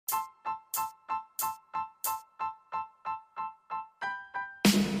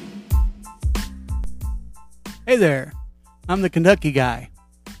Hey there, I'm the Kentucky Guy,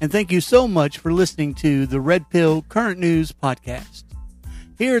 and thank you so much for listening to the Red Pill Current News Podcast.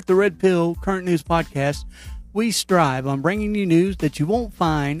 Here at the Red Pill Current News Podcast, we strive on bringing you news that you won't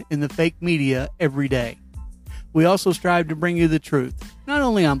find in the fake media every day. We also strive to bring you the truth, not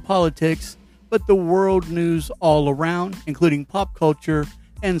only on politics, but the world news all around, including pop culture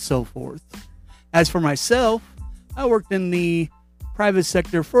and so forth. As for myself, I worked in the private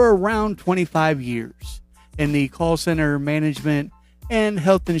sector for around 25 years in the call center management and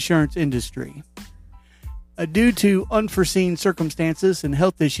health insurance industry. Due to unforeseen circumstances and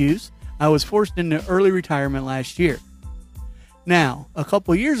health issues, I was forced into early retirement last year. Now, a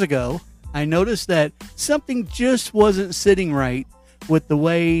couple years ago, I noticed that something just wasn't sitting right with the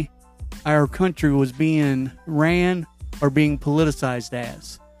way our country was being ran or being politicized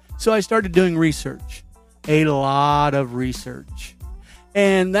as. So I started doing research, a lot of research.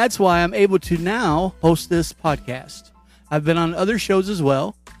 And that's why I'm able to now host this podcast. I've been on other shows as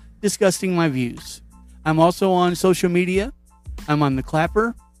well, discussing my views. I'm also on social media. I'm on The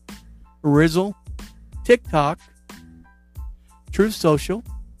Clapper, Rizzle, TikTok, Truth Social,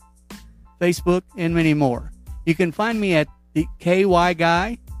 Facebook, and many more. You can find me at the KY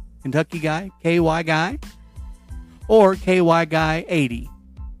Guy, Kentucky Guy, KY Guy, or KY Guy 80.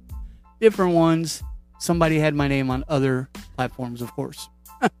 Different ones. Somebody had my name on other platforms, of course.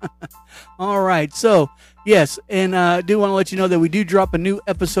 All right. So, yes. And I do want to let you know that we do drop a new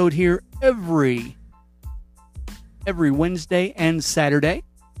episode here every Wednesday and Saturday.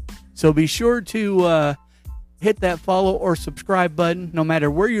 So be sure to hit that follow or subscribe button no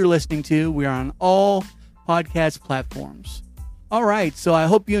matter where you're listening to. We are on all podcast platforms. All right. So I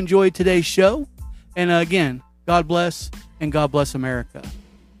hope you enjoyed today's show. And again, God bless and God bless America.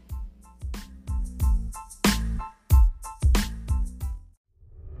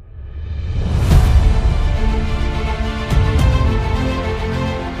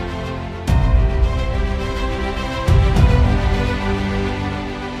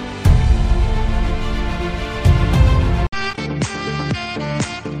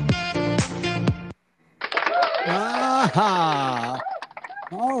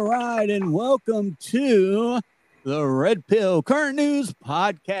 All right, and welcome to the Red Pill Current News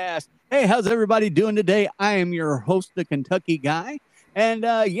Podcast. Hey, how's everybody doing today? I am your host, the Kentucky Guy. And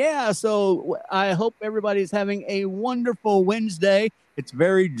so I hope everybody's having a wonderful Wednesday. It's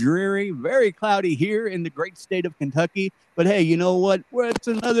very dreary, very cloudy here in the great state of Kentucky. But hey, you know what? It's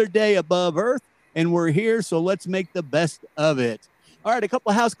another day above Earth, and we're here, so let's make the best of it. All right, a couple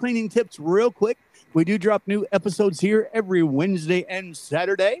of house cleaning tips real quick. We do drop new episodes here every Wednesday and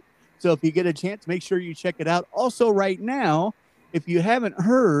Saturday. So if you get a chance, make sure you check it out. Also, right now, if you haven't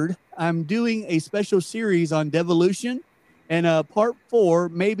heard, I'm doing a special series on devolution, and part 4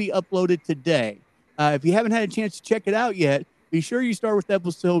 may be uploaded today. If you haven't had a chance to check it out yet, be sure you start with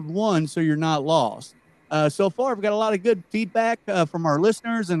episode 1 so you're not lost. So far, I've got a lot of good feedback from our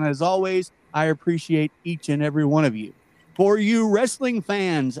listeners, and as always, I appreciate each and every one of you. For you wrestling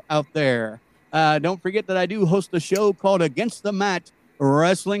fans out there, don't forget that I do host a show called Against the Mat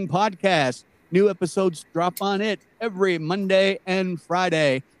Wrestling Podcast. New episodes drop on it every Monday and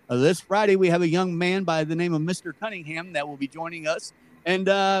Friday. This Friday, we have a young man by the name of Mr. Cunningham that will be joining us. And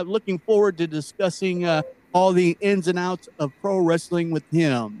looking forward to discussing all the ins and outs of pro wrestling with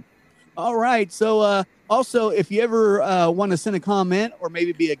him. All right. So also, if you ever want to send a comment or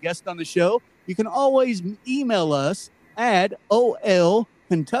maybe be a guest on the show, you can always email us at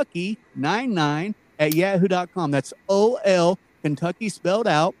olkentucky99@yahoo.com. That's OL Kentucky spelled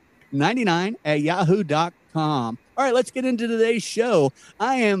out 99@yahoo.com. All right, let's get into today's show.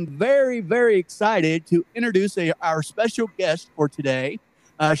 I am very, very excited to introduce our special guest for today.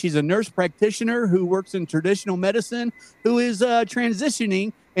 She's a nurse practitioner who works in traditional medicine, who is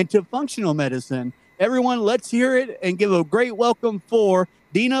transitioning into functional medicine. Everyone, let's hear it and give a great welcome for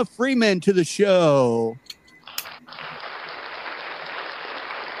Deana Freeman to the show.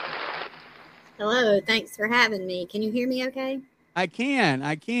 Hello, thanks for having me. Can you hear me okay? I can.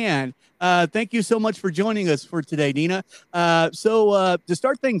 Thank you so much for joining us for today, Deana. So to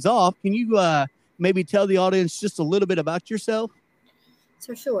start things off, can you maybe tell the audience just a little bit about yourself?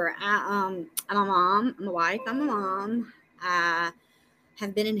 So sure. I'm a mom. I'm a wife. I'm a mom. I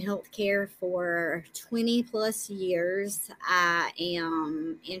have been in healthcare for 20 plus years. I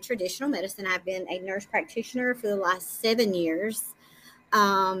am in traditional medicine. I've been a nurse practitioner for the last 7 years.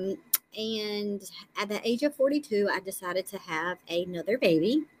 And at the age of 42, I decided to have another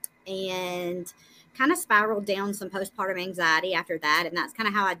baby and kind of spiraled down some postpartum anxiety after that. And that's kind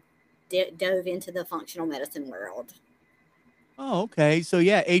of how I dove into the functional medicine world. Oh, okay. So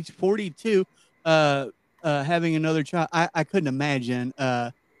yeah, age 42, having another child, I couldn't imagine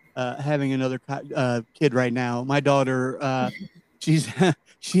having another kid right now. My daughter, she's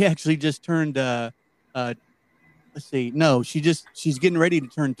she actually just turned uh, let's see, no, she's getting ready to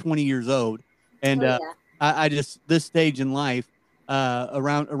turn 20 years old, and Oh yeah. I just this stage in life,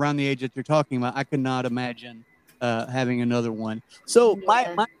 around the age that you're talking about, I could not imagine having another one. So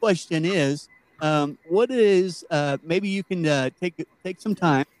Yeah. my question is, what is maybe you can take some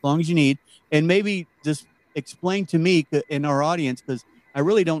time, as long as you need, and maybe just explain to me in our audience, because I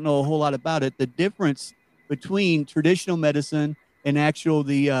really don't know a whole lot about it, the difference between traditional medicine and actual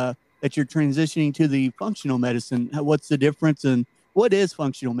the that you're transitioning to the functional medicine. What's the difference, and what is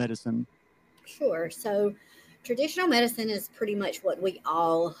functional medicine? Sure. So, traditional medicine is pretty much what we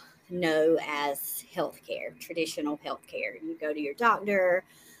all know as healthcare, traditional healthcare. You go to your doctor.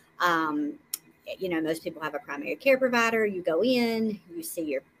 Um, most people have a primary care provider. You go in, you see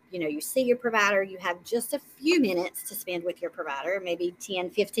your provider. You have just a few minutes to spend with your provider, maybe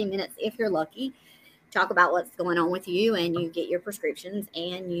 10, 15 minutes if you're lucky. Talk about what's going on with you, and you get your prescriptions,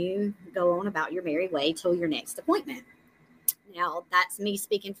 and you go on about your merry way till your next appointment. Now, that's me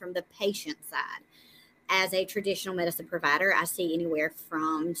speaking from the patient side. As a traditional medicine provider, I see anywhere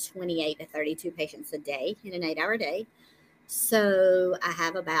from 28 to 32 patients a day in an 8-hour day. So I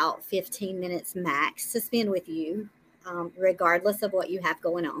have about 15 minutes max to spend with you, regardless of what you have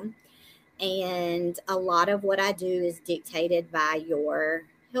going on. And a lot of what I do is dictated by your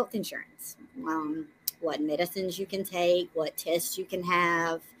health insurance. What medicines you can take, what tests you can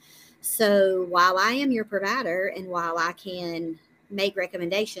have. So while I am your provider and while I can make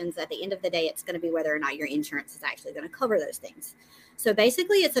recommendations, at the end of the day, it's going to be whether or not your insurance is actually going to cover those things. So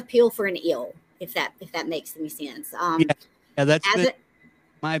basically, it's a pill for an ill, if that makes any sense. Yeah, yeah, that's As been it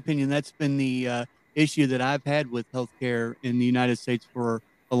my opinion. That's been the issue that I've had with healthcare in the United States for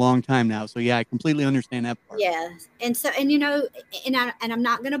a long time now. So yeah, I completely understand that part. Yeah, and I'm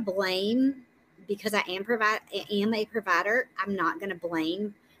not going to blame, because I am a provider. I'm not going to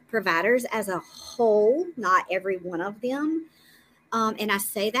blame providers as a whole, not every one of them. And I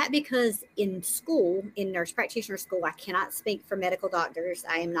say that because in school, in nurse practitioner school, I cannot speak for medical doctors.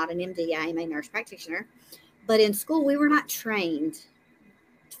 I am not an MD. I am a nurse practitioner. But in school, we were not trained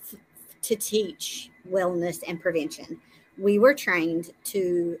to teach wellness and prevention. We were trained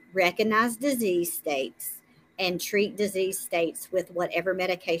to recognize disease states and treat disease states with whatever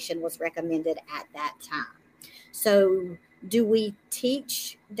medication was recommended at that time. So, do we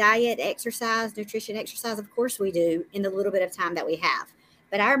teach diet, exercise, nutrition, exercise? Of course, we do in the little bit of time that we have.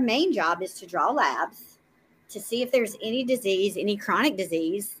 But our main job is to draw labs to see if there's any disease, any chronic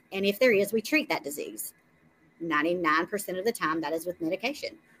disease, and if there is, we treat that disease. 99% of the time, that is with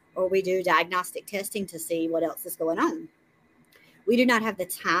medication. Or we do diagnostic testing to see what else is going on. We do not have the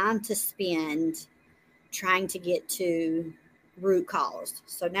time to spend trying to get to root cause.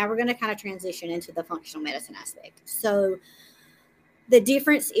 So now we're going to kind of transition into the functional medicine aspect. So the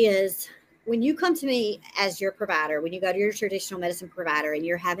difference is, when you come to me as your provider, when you go to your traditional medicine provider and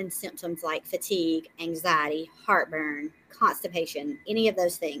you're having symptoms like fatigue, anxiety, heartburn, constipation, any of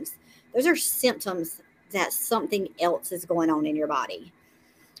those things, those are symptoms that something else is going on in your body.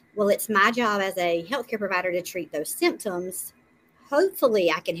 Well, it's my job as a healthcare provider to treat those symptoms. Hopefully,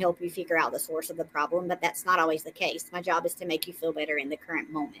 I can help you figure out the source of the problem, but that's not always the case. My job is to make you feel better in the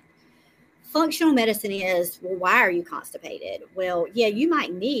current moment. Functional medicine is, well, why are you constipated? Well, yeah, you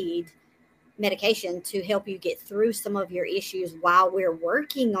might need medication to help you get through some of your issues while we're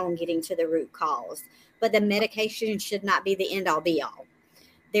working on getting to the root cause. But the medication should not be the end all be all.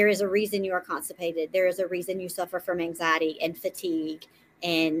 There is a reason you are constipated. There is a reason you suffer from anxiety and fatigue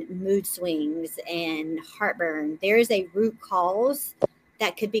and mood swings and heartburn. There is a root cause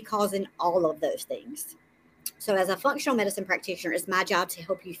that could be causing all of those things. So, as a functional medicine practitioner, it's my job to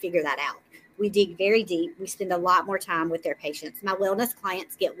help you figure that out. We dig very deep. We spend a lot more time with their patients. My wellness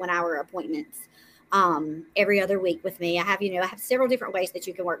clients get 1 hour appointments every other week with me. I have several different ways that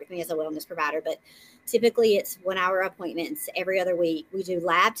you can work with me as a wellness provider, but typically it's 1 hour appointments every other week. We do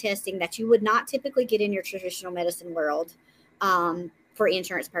lab testing that you would not typically get in your traditional medicine world for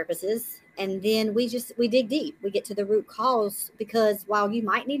insurance purposes. And then we dig deep. We get to the root cause, because while you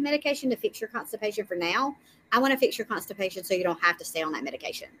might need medication to fix your constipation for now, I want to fix your constipation so you don't have to stay on that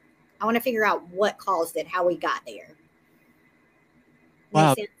medication. I want to figure out what caused it, how we got there. Make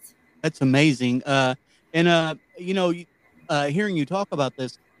Wow, sense? that's amazing. And hearing you talk about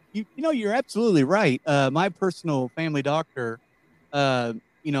this, you're absolutely right. My personal family doctor,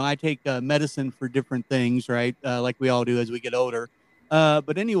 I take medicine for different things, right? Like we all do as we get older.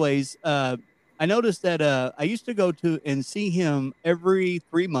 But anyways, I noticed that I used to go to and see him every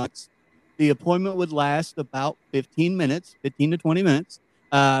 3 months the appointment would last about 15 minutes, 15 to 20 minutes.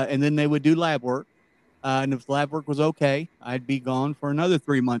 And then they would do lab work. And if lab work was okay, I'd be gone for another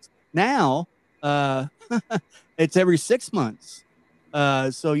 3 months. Now, uh, it's every 6 months.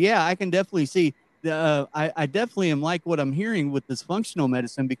 So yeah, I can definitely see I definitely am like what I'm hearing with this functional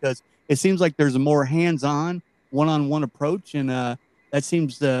medicine, because it seems like there's a more hands-on, one-on-one approach, and that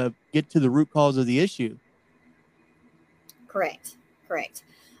seems to get to the root cause of the issue. Correct. Correct.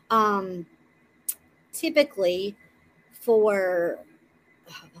 Um, Typically for,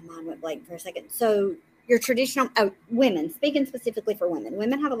 my mind went blank for a second. So your traditional women, speaking specifically for women,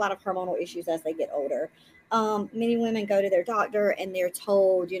 women have a lot of hormonal issues as they get older. Many women go to their doctor and they're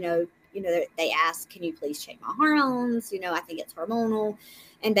told, they ask, can you please check my hormones? I think it's hormonal.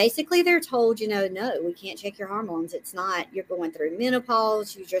 And basically they're told, no, we can't check your hormones. It's not, you're going through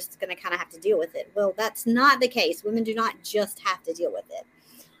menopause. You're just going to kind of have to deal with it. Well, that's not the case. Women do not just have to deal with it.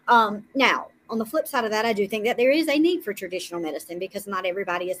 Now, on the flip side of that, I do think that there is a need for traditional medicine, because not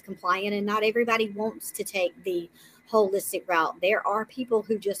everybody is compliant and not everybody wants to take the holistic route. There are people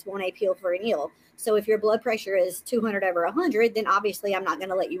who just want a pill for an ill. So if your blood pressure is 200 over 100, then obviously I'm not going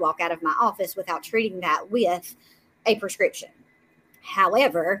to let you walk out of my office without treating that with a prescription.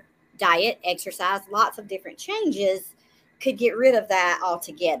 However, diet, exercise, lots of different changes could get rid of that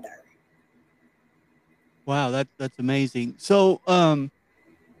altogether. Wow, that's amazing. So,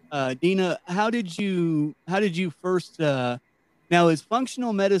 Deana, how did you first now, is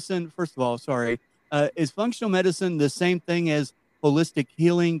functional medicine, first of all, sorry, is functional medicine the same thing as holistic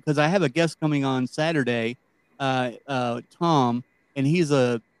healing? Because I have a guest coming on Saturday, Tom, and he's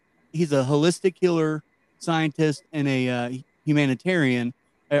a holistic healer, scientist, and a humanitarian.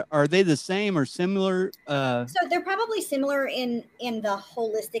 Are they the same or similar? So they're probably similar in the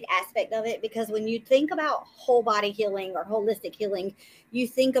holistic aspect of it, because when you think about whole body healing or holistic healing, you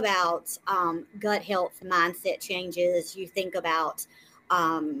think about gut health, mindset changes. You think about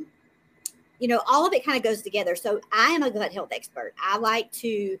all of it kind of goes together. So I am a gut health expert. I like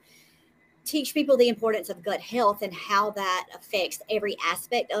to teach people the importance of gut health and how that affects every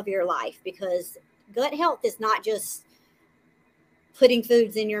aspect of your life, because gut health is not just putting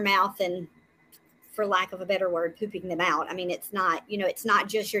foods in your mouth and, for lack of a better word, pooping them out. I mean, it's not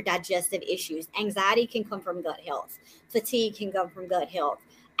just your digestive issues. Anxiety can come from gut health. Fatigue can come from gut health.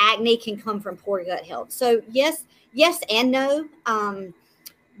 Acne can come from poor gut health. So yes and no. I'm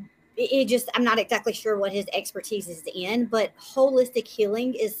not exactly sure what his expertise is in, but holistic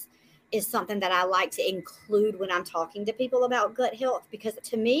healing is something that I like to include when I'm talking to people about gut health, because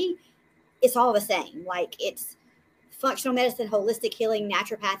to me, it's all the same. Like, it's functional medicine, holistic healing,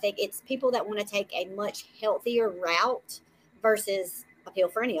 naturopathic. It's people that want to take a much healthier route versus a pill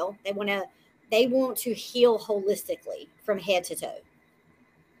for an ill. They want to heal holistically from head to toe.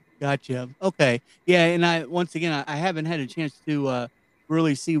 Gotcha. Okay. Yeah, and once again, I haven't had a chance to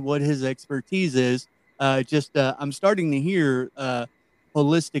really see what his expertise is. Just I'm starting to hear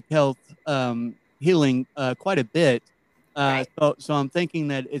holistic health healing quite a bit. Right. So I'm thinking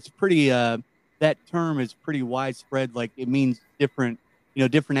that it's pretty that term is pretty widespread. Like, it means different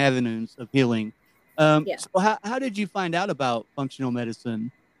avenues of healing. Yeah. So how did you find out about functional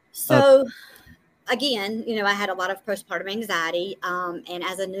medicine? Uh, So again, I had a lot of postpartum anxiety. And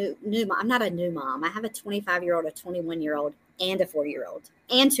as a new mom, I'm not a new mom. I have a 25-year-old, a 21-year-old, and a 4-year-old,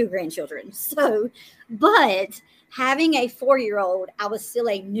 and 2 grandchildren. So, but having a 4-year-old, I was still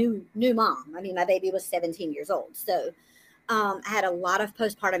a new mom. I mean, my baby was 17 years old. So, I had a lot of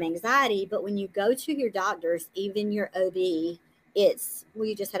postpartum anxiety. But when you go to your doctors, even your OB, it's, well,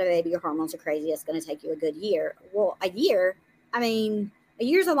 you just had a baby, your hormones are crazy, it's going to take you a good year. Well, a year, I mean, a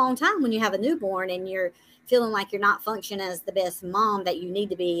year's a long time when you have a newborn and you're feeling like you're not functioning as the best mom that you need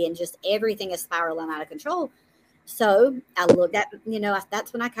to be, and just everything is spiraling out of control. So I looked at,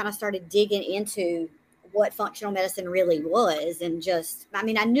 that's when I kind of started digging into what functional medicine really was. And just, I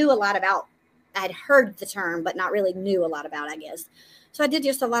mean, I knew a lot about, I had heard the term, but not really knew a lot about, I guess. So I did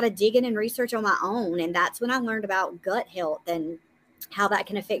just a lot of digging and research on my own. And that's when I learned about gut health and how that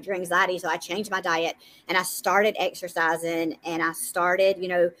can affect your anxiety. So I changed my diet and I started exercising, and I started,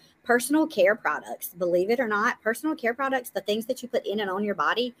 personal care products. Believe it or not, personal care products, the things that you put in and on your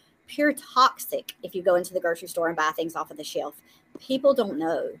body, pure toxic if you go into the grocery store and buy things off of the shelf. People don't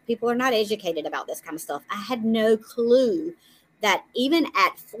know. People are not educated about this kind of stuff. I had no clue that even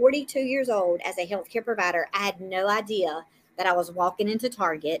at 42 years old as a healthcare provider, I had no idea that I was walking into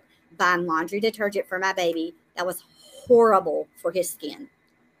Target buying laundry detergent for my baby that was horrible for his skin.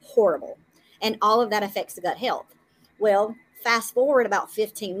 Horrible. And all of that affects the gut health. Well, fast forward about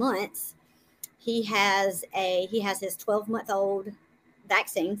 15 months, he has his 12-month-old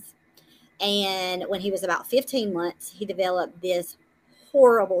vaccines, And when he was about 15 months, he developed this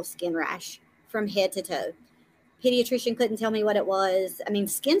horrible skin rash from head to toe. Pediatrician couldn't tell me what it was. I mean,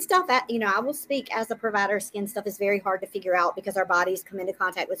 skin stuff, I will speak as a provider, skin stuff is very hard to figure out because our bodies come into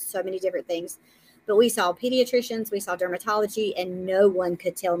contact with so many different things. But we saw pediatricians, we saw dermatology, and no one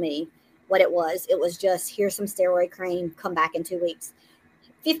could tell me what it was. It was just, here's some steroid cream, come back in 2 weeks.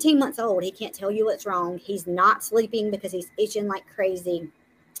 15 months old, he can't tell you what's wrong. He's not sleeping because he's itching like crazy.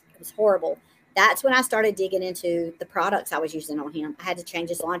 It was horrible. That's when I started digging into the products I was using on him. I had to change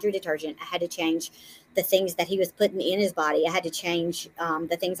his laundry detergent. I had to change the things that he was putting in his body. I had to change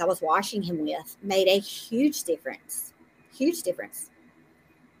the things I was washing him with. Made a huge difference. Huge difference.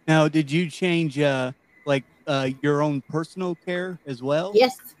 Now, did you change your own personal care as well?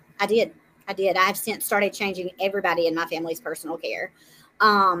 Yes, I did. I've since started changing everybody in my family's personal care.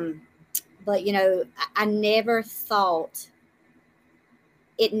 But I never thought,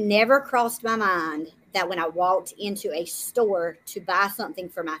 it never crossed my mind that when I walked into a store to buy something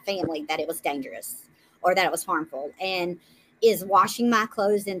for my family, that it was dangerous or that it was harmful. And is washing my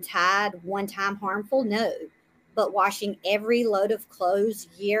clothes in Tide one time harmful? No. But washing every load of clothes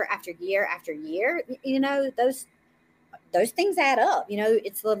year after year after year, those things add up.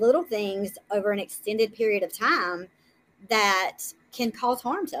 It's the little things over an extended period of time that can cause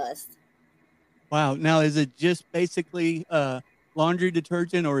harm to us. Wow. Now, is it just basically laundry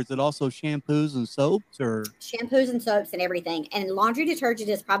detergent, or is it also shampoos and soaps, or Shampoos and soaps and everything? And laundry detergent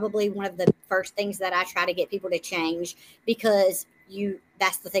is probably one of the first things that I try to get people to change, because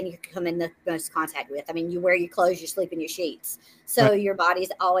that's the thing you come in the most contact with. I mean, you wear your clothes, you sleep in your sheets. So right. your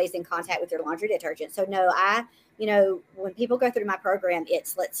body's always in contact with your laundry detergent. So no, when people go through my program,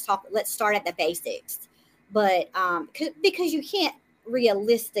 it's let's start at the basics. But because you can't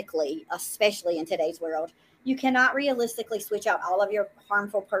realistically, especially in today's world, you cannot realistically switch out all of your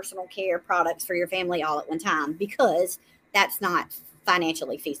harmful personal care products for your family all at one time, because that's not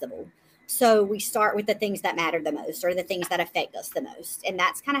financially feasible. So we start with the things that matter the most, or the things that affect us the most. And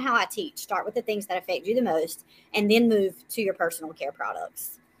that's kind of how I teach. Start with the things that affect you the most, and then move to your personal care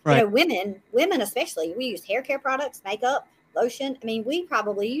products. Right. Women especially, we use hair care products, makeup, lotion. I mean, we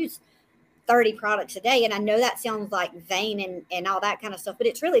probably use 30 products a day. And I know that sounds like vain and all that kind of stuff, but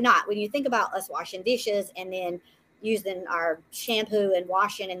it's really not. When you think about us washing dishes and then using our shampoo and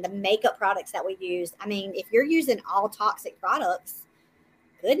washing and the makeup products that we use, I mean, if you're using all toxic products,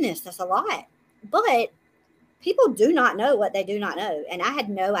 goodness, that's a lot. But people do not know what they do not know. And I had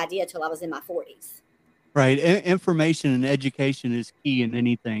no idea till I was in my 40s. Right. Information and education is key in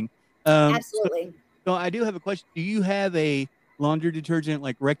anything. So, Absolutely. so I do have a question. Do you have a laundry detergent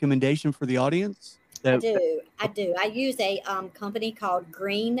recommendation for the audience? I do. I use a company called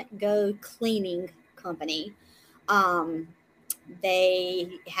Green Go Cleaning Company. Um, they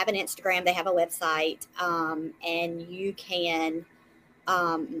have an Instagram, they have a website, and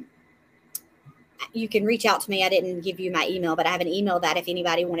um, you can reach out to me. I didn't give you my email, but I have an email that if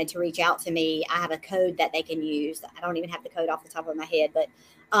anybody wanted to reach out to me, I have a code that they can use. I don't even have the code off the top of my head, but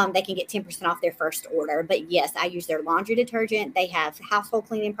they can get 10% off their first order. But yes, I use their laundry detergent. They have household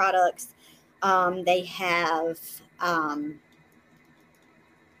cleaning products. They have,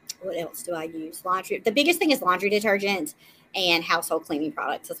 what else do I use? Laundry. The biggest thing is laundry detergent and household cleaning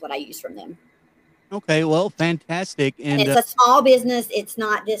products is what I use from them. Okay. Well, fantastic. And And it's a small business. It's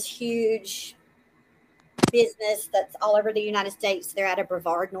not this huge business that's all over the United States. They're out of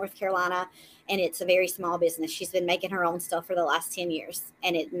Brevard, North Carolina, and it's a very small business. She's been making her own stuff for the last 10 years,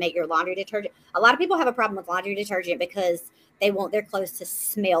 and it make your laundry detergent. A lot of people have a problem with laundry detergent because they want their clothes to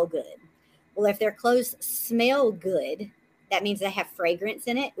smell good. Well, if their clothes smell good, that means they have fragrance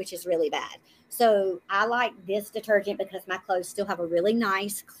in it, which is really bad. So I like this detergent because my clothes still have a really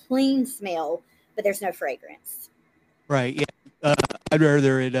nice, clean smell, but there's no fragrance. right. Yeah. I'd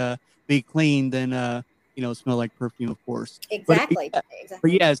rather it be clean than smell like perfume, of course. Exactly. But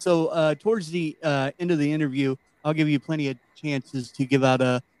Exactly. yeah, so towards the end of the interview, I'll give you plenty of chances to give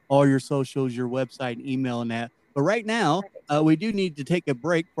out all your socials, your website, and email, and that. But right now, Perfect. we do need to take a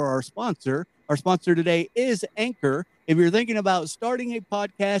break for our sponsor. Our sponsor today is Anchor. If you're thinking about starting a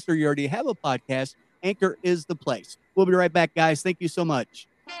podcast or you already have a podcast, Anchor is the place. We'll be right back, guys. Thank you so much.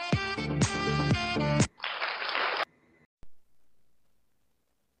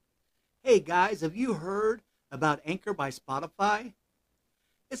 Hey, guys, have you heard about Anchor by Spotify?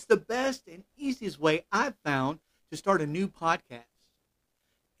 It's the best and easiest way I've found to start a new podcast.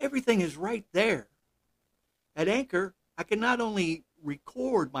 Everything is right there. At Anchor, I can not only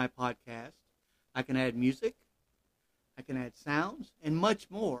record my podcast, I can add music, I can add sounds, and much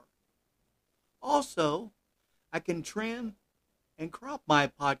more. Also, I can trim and crop my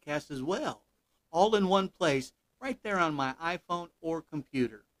podcast as well, all in one place, right there on my iPhone or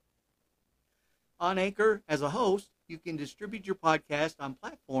computer. On Anchor, as a host, you can distribute your podcast on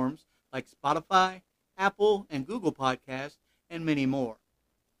platforms like Spotify, Apple, and Google Podcasts, and many more.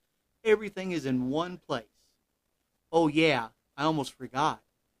 Everything is in one place. Oh yeah, I almost forgot.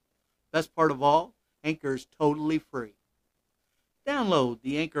 Best part of all, Anchor is totally free. Download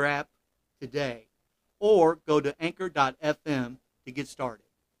the Anchor app today or go to anchor.fm to get started.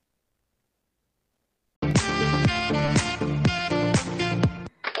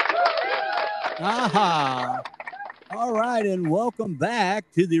 Aha! All right, and welcome back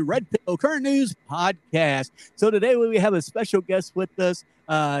to the Red Pill Current News Podcast. So today we have a special guest with us,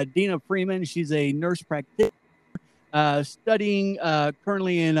 Deana Freeman. She's a nurse practitioner studying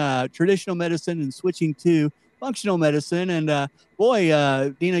currently in traditional medicine and switching to functional medicine. And boy,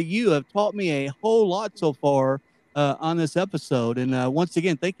 Deana, you have taught me a whole lot so far on this episode. And once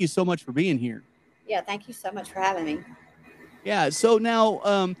again, thank you so much for being here. Yeah, thank you so much for having me. Yeah. So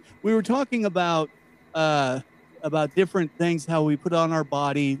now we were talking about different things, how we put on our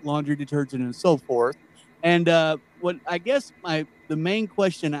body, laundry detergent, and so forth. And what I guess the main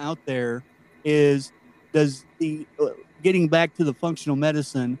question out there is, does the getting back to the functional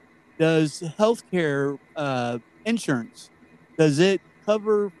medicine, does healthcare insurance, does it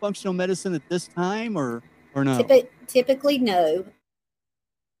cover functional medicine at this time or no? Typically, no.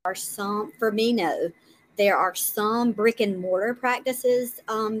 For me, no. There are some brick and mortar practices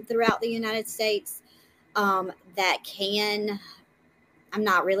throughout the United States that can. I'm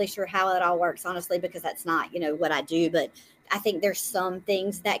not really sure how it all works, honestly, because that's not, what I do. But I think there's some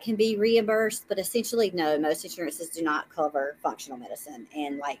things that can be reimbursed, but essentially, no. Most insurances do not cover functional medicine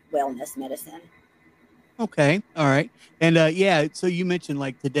and like wellness medicine. Okay. All right. And yeah, so you mentioned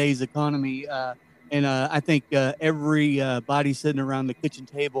like today's economy. And I think every body sitting around the kitchen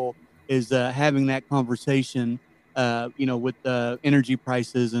table is having that conversation, with energy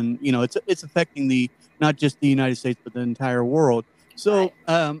prices. And, it's affecting not just the United States, but the entire world. So,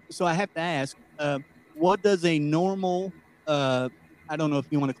 Right. so I have to ask, what does a normal, I don't know if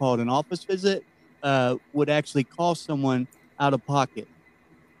you want to call it an office visit, would actually cost someone out of pocket?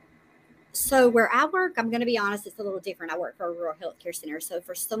 So where I work, I'm going to be honest, it's a little different. I work for a rural healthcare center. So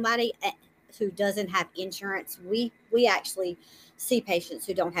for somebody who doesn't have insurance, we actually see patients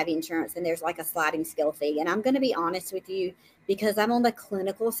who don't have insurance, and there's like a sliding scale fee. And I'm going to be honest with you, because I'm on the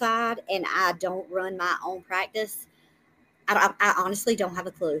clinical side and I don't run my own practice. I honestly don't have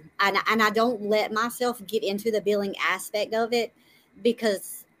a clue. And I don't let myself get into the billing aspect of it,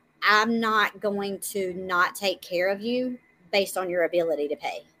 because I'm not going to not take care of you based on your ability to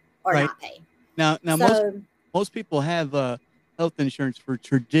pay or Right. not pay. Now, So, most people have health insurance for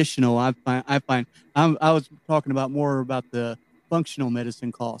traditional. I was talking about more about the functional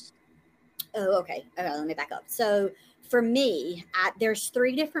medicine cost. oh, okay. Let me back up. So, for me, there's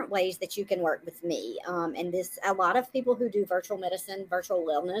three different ways that you can work with me. And a lot of people who do virtual medicine, virtual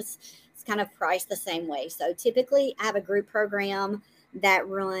wellness, it's kind of priced the same way. So, typically, I have a group program that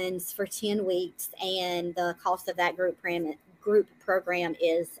runs for 10 weeks, and the cost of that group program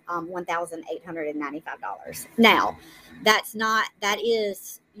is $1,895. Now,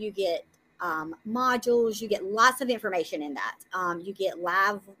 you get modules, you get lots of information in that. You get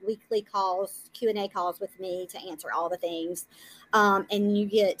live weekly calls, Q&A calls with me to answer all the things. And you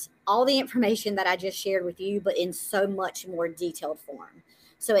get all the information that I just shared with you, but in so much more detailed form.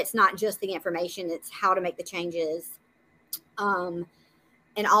 So it's not just the information, it's how to make the changes. And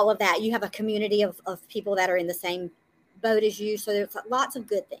all of that. You have a community of people that are in the same boat as you. So there's lots of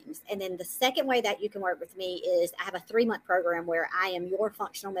good things. And then the second way that you can work with me is I have a 3-month program where I am your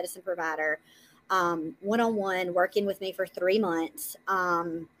functional medicine provider, one-on-one, working with me for 3 months.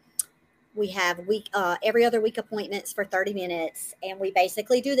 We have every other week appointments for 30 minutes. And we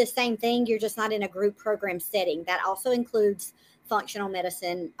basically do the same thing. You're just not in a group program setting. That also includes functional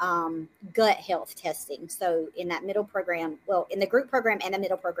medicine, gut health testing. So in that middle program, in the group program and the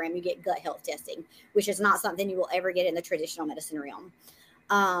middle program, you get gut health testing, which is not something you will ever get in the traditional medicine realm.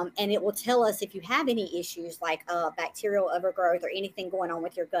 And it will tell us if you have any issues like bacterial overgrowth or anything going on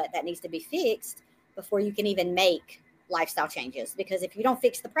with your gut that needs to be fixed before you can even make lifestyle changes. Because if you don't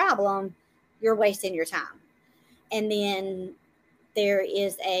fix the problem, you're wasting your time. And then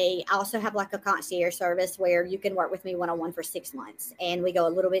I also have like a concierge service where you can work with me one-on-one for 6 months. And we go a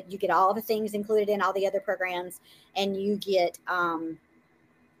little bit, you get all the things included in all the other programs, and you get,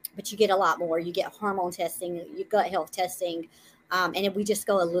 but you get a lot more. You get hormone testing, you gut health testing. And we just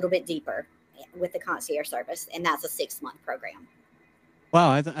go a little bit deeper with the concierge service. And that's a 6-month program.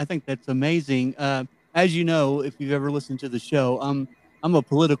 Wow. I think that's amazing. as you know, if you've ever listened to the show, I'm a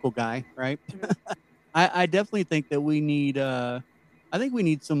political guy, right? Mhm. I definitely think that we need I think we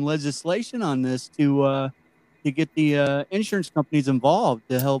need some legislation on this to get the insurance companies involved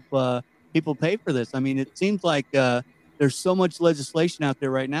to help people pay for this. I mean, it seems like there's so much legislation out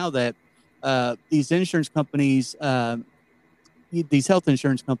there right now that these insurance companies, these health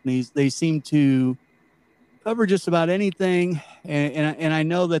insurance companies, they seem to cover just about anything, and I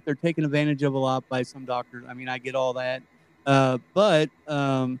know that they're taken advantage of a lot by some doctors. I mean, I get all that, but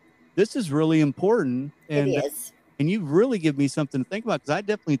this is really important, It is. and you've really given me something to think about because I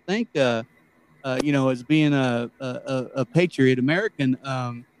definitely think, as being a patriot American,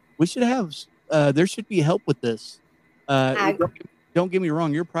 we should have there should be help with this. I Don't get me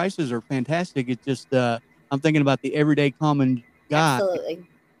wrong, your prices are fantastic. It's just I'm thinking about the everyday common guy, Absolutely.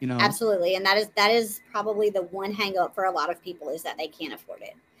 you know. Absolutely. And that is probably the one hang up for a lot of people is that they can't afford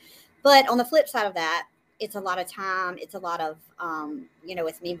it. But on the flip side of that, it's a lot of time. It's a lot of,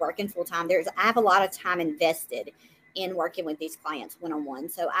 with me working full time, I have a lot of time invested in working with these clients one on one.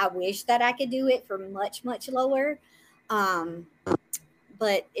 So I wish that I could do it for much, much lower. Um,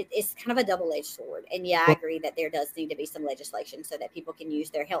 but it's kind of a double edged sword. And yeah, I agree that there does need to be some legislation so that people can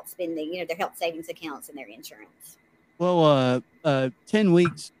use their health spending, their health savings accounts and their insurance. Well, 10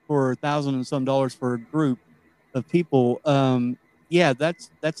 weeks for $1,000 and some dollars for a group of people. Yeah,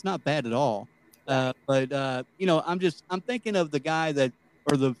 that's not bad at all. Right. But I'm thinking of the guy that,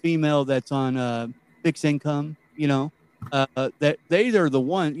 or the female that's on, fixed income, that they are the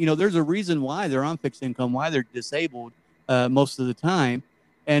one, there's a reason why they're on fixed income, why they're disabled, most of the time.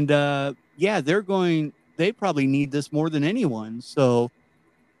 And, yeah, they probably need this more than anyone. So,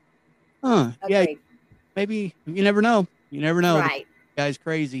 yeah, Agreed. maybe you never know. You never know. The Right. guy's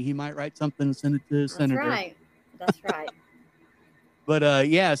crazy. He might write something and send it to the That's senator. right. That's right. But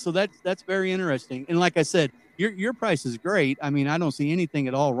yeah, so that's very interesting. And like I said, your price is great. I mean, I don't see anything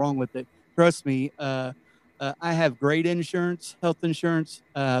at all wrong with it. Trust me. I have great insurance, health insurance.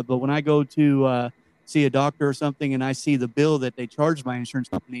 But when I go to see a doctor or something, and I see the bill that they charge my insurance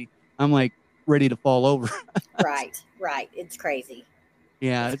company, I'm like ready to fall over. Right. Right. It's crazy.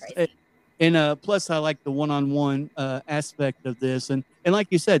 Yeah, It's it's crazy. and plus I like the one-on-one aspect of this, and like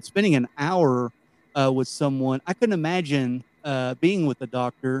you said, spending an hour with someone, I couldn't imagine being with a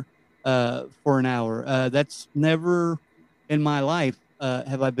doctor for an hour. That's never in my life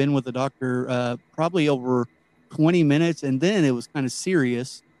have I been with a doctor probably over 20 minutes, and then it was kind of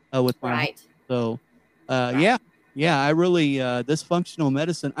serious with my heart. Right. So Right. yeah, yeah, I really this functional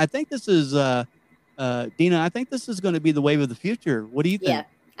medicine. I think this is Deana. I think this is going to be the wave of the future. What do you Yeah. think?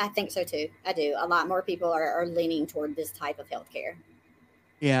 I think so too. I do. A lot more people are leaning toward this type of healthcare.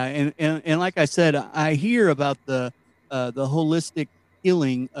 Yeah, and like I said, I hear about the holistic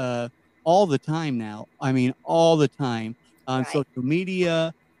healing all the time now. I mean, all the time on Right. social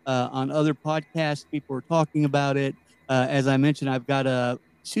media, on other podcasts, people are talking about it. As I mentioned, I've got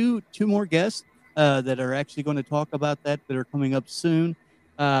two more guests that are actually going to talk about that are coming up soon.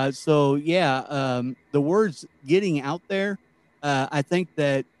 So yeah, the word's getting out there. I think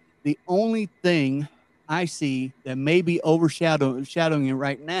that the only thing I see that may be overshadowing it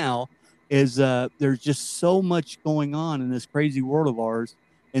right now is there's just so much going on in this crazy world of ours,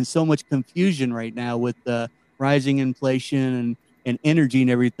 and so much confusion right now with rising inflation and energy and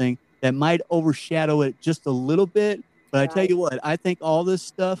everything that might overshadow it just a little bit. But I tell Right. you what, I think all this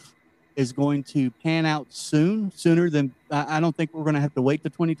stuff is going to pan out sooner than I don't think we're going to have to wait to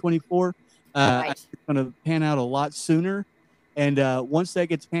 2024. I think Right. it's going to pan out a lot sooner. And once that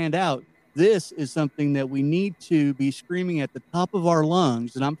gets panned out, this is something that we need to be screaming at the top of our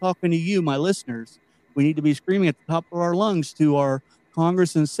lungs. And I'm talking to you, my listeners. We need to be screaming at the top of our lungs to our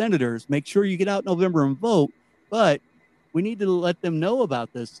Congress and senators. Make sure you get out in November and vote. But we need to let them know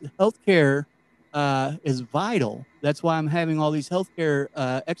about this. Healthcare is vital. That's why I'm having all these healthcare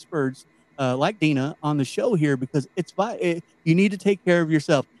experts like Deana on the show here because you need to take care of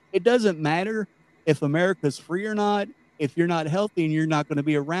yourself. It doesn't matter if America's free or not, if you're not healthy and you're not going to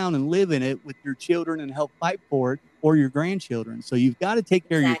be around and live in it with your children and help fight for it or your grandchildren. So you've got to take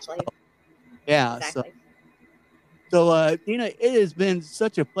care of yourself. Exactly. Yeah. So, Exactly. so Deana, it has been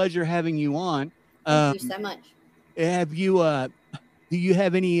such a pleasure having you on. Thank you Um, so much. have you, do you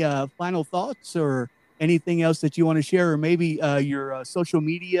have any final thoughts or anything else that you want to share or maybe your social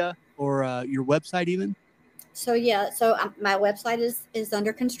media or your website even? So yeah, so my website is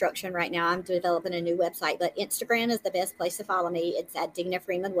under construction right now. I'm developing a new website, but Instagram is the best place to follow me. It's at Deana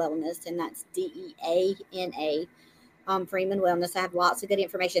Freeman Wellness, and that's Deana Freeman Wellness. I have lots of good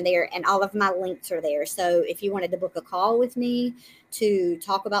information there, and all of my links are there. So if you wanted to book a call with me to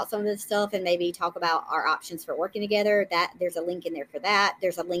talk about some of this stuff and maybe talk about our options for working together, that there's a link in there for that.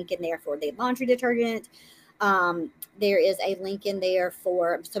 There's a link in there for the laundry detergent. There is a link in there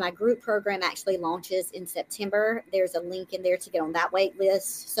so my group program actually launches in September. There's a link in there to get on that wait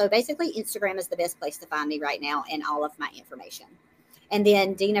list. So basically Instagram is the best place to find me right now and all of my information. And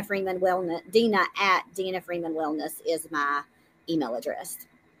then Deana Freeman Wellness, Deana at Deana Freeman Wellness is my email address.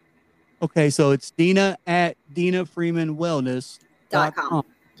 Okay, so it's Deana at DeanaFreemanWellness.com.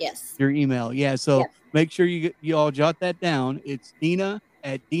 Yes. Your email. Yeah, so make sure you all jot that down. It's Deana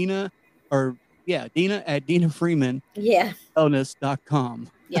at DeanaFreemanWellness.com.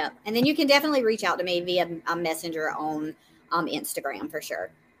 Yeah. And then you can definitely reach out to me via a messenger on Instagram for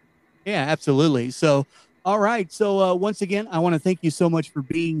sure. Yeah, absolutely. So, all right. So once again, I want to thank you so much for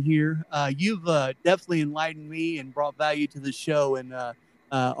being here. You've definitely enlightened me and brought value to the show and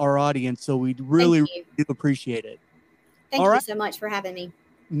our audience. So we really do appreciate it. Thank you so much for having me.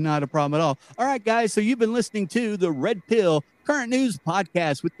 Not a problem at all. All right, guys. So you've been listening to the Red Pill Current News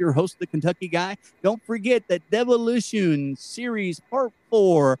Podcast with your host, the Kentucky Guy. Don't forget that Devolution Series Part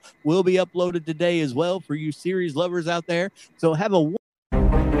 4 will be uploaded today as well for you series lovers out there. So have a